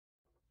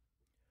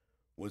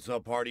What's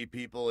up, party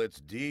people? It's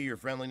D, your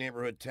friendly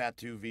neighborhood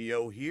tattoo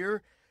VO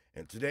here,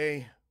 and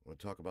today I want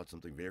to talk about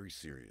something very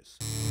serious.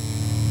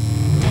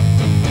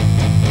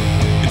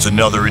 It's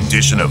another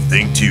edition of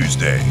Think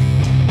Tuesday.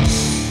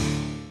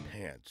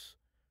 Pants.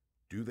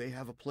 Do they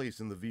have a place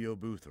in the VO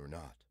booth or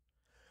not?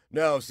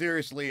 No,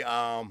 seriously,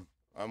 I'm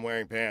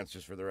wearing pants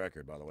just for the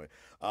record, by the way.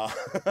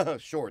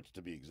 Shorts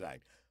to be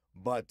exact.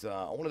 But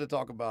I wanted to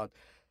talk about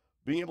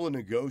being able to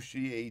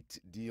negotiate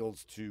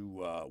deals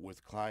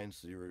with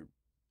clients you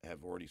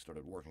have already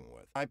started working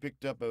with. I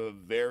picked up a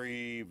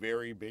very,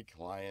 very big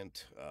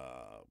client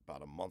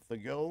about a month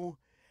ago.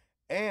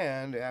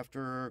 And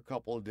after a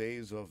couple of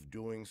days of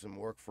doing some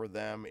work for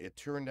them, it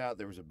turned out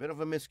there was a bit of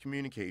a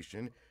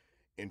miscommunication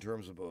in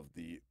terms of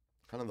the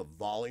kind of the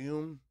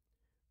volume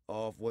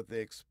of what they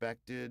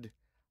expected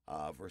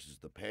versus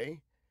the pay.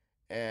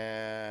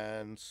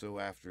 And so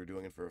after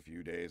doing it for a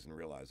few days and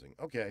realizing,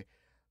 okay,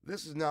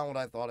 this is not what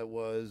I thought it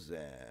was,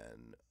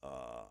 and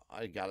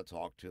I got to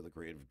talk to the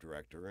creative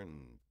director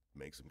and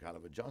make some kind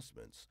of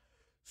adjustments.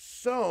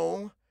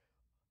 So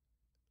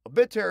a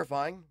bit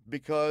terrifying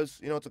because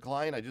it's a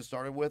client I just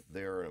started with.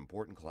 They're an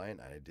important client.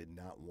 I did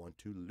not want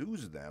to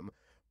lose them,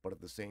 but at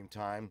the same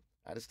time,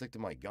 I had to stick to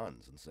my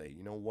guns and say,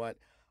 you know what,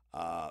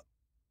 uh,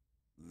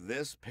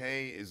 this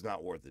pay is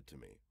not worth it to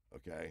me.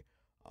 Okay,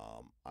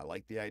 I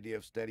like the idea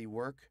of steady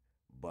work,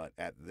 but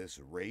at this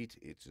rate,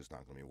 it's just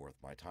not going to be worth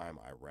my time.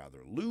 I'd rather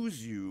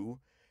lose you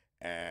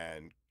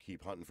and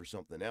keep hunting for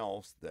something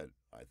else that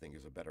I think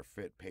is a better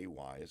fit pay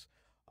wise,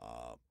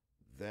 uh,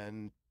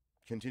 than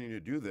continue to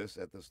do this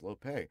at this low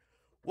pay.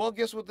 Well,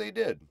 guess what they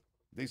did?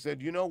 They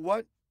said, you know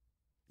what?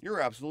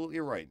 You're absolutely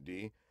right,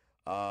 D.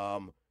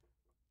 Um,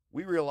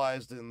 we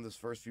realized in this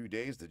first few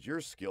days that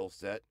your skill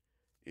set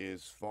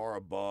is far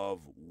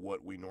above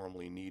what we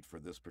normally need for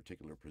this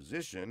particular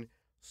position.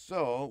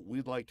 So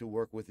we'd like to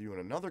work with you in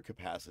another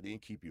capacity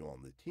and keep you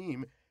on the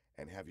team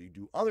and have you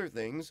do other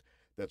things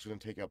that's going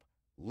to take up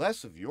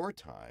less of your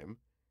time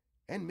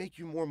and make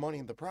you more money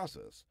in the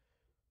process.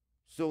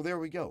 So there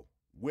we go.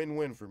 Win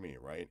win for me,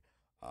 right?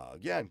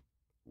 Again,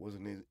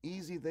 wasn't an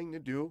easy thing to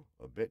do,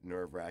 a bit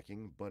nerve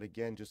wracking, but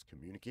again, just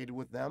communicated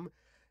with them,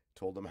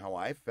 told them how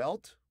I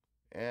felt,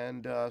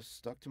 and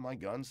stuck to my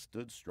guns,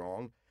 stood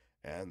strong,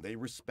 and they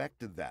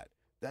respected that.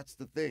 That's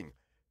the thing.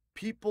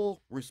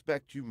 People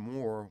respect you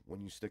more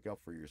when you stick up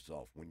for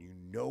yourself, when you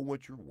know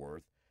what you're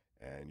worth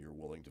and you're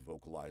willing to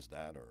vocalize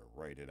that or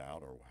write it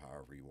out or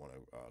however you want to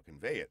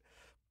convey it.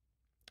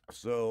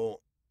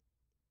 So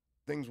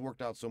things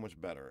worked out so much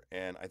better.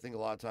 And I think a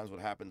lot of times what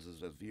happens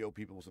is as VO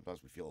people,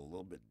 sometimes we feel a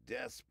little bit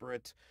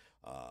desperate.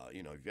 If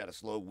you've had a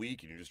slow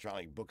week and you're just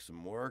trying to book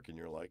some work and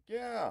you're like,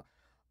 yeah,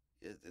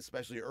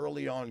 especially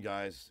early on,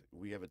 guys,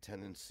 we have a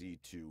tendency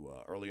to,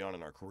 early on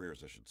in our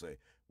careers, I should say,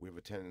 we have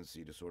a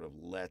tendency to sort of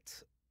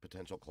let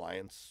potential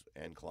clients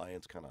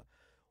kind of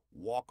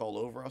walk all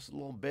over us a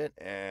little bit.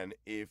 And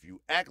if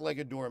you act like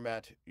a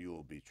doormat,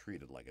 you'll be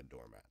treated like a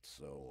doormat.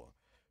 So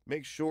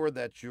make sure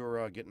that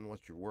you're getting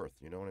what you're worth.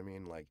 You know what I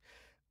mean? Like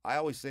I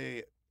always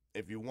say,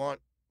 if you want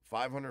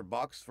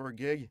 $500 for a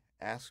gig,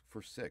 ask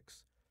for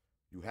six.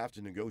 You have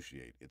to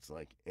negotiate. It's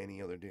like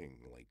any other thing,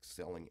 like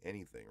selling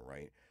anything,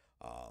 right?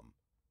 Um,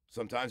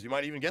 Sometimes you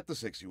might even get the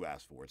six you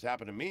asked for. It's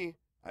happened to me.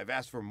 I've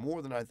asked for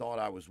more than I thought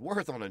I was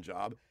worth on a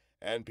job,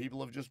 and people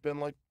have just been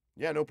like,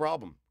 yeah, no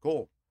problem.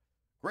 Cool.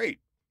 Great.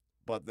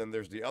 But then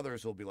there's the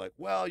others who'll be like,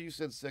 well, you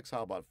said six.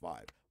 How about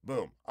five?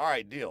 Boom. All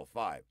right, deal.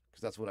 Five.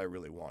 Because that's what I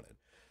really wanted.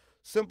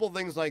 Simple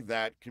things like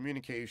that,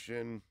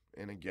 communication,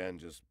 and again,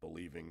 just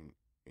believing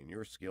in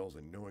your skills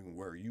and knowing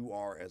where you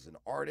are as an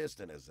artist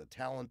and as a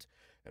talent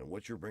and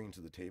what you're bringing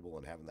to the table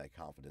and having that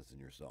confidence in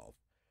yourself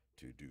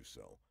to do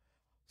so.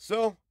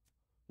 So, a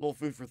little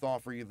food for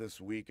thought for you this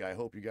week. I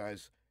hope you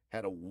guys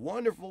had a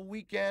wonderful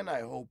weekend.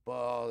 I hope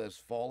as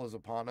fall is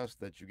upon us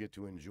that you get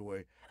to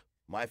enjoy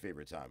my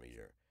favorite time of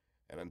year.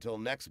 And until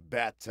next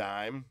bat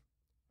time,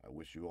 I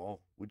wish you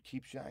all would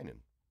keep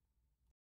shining.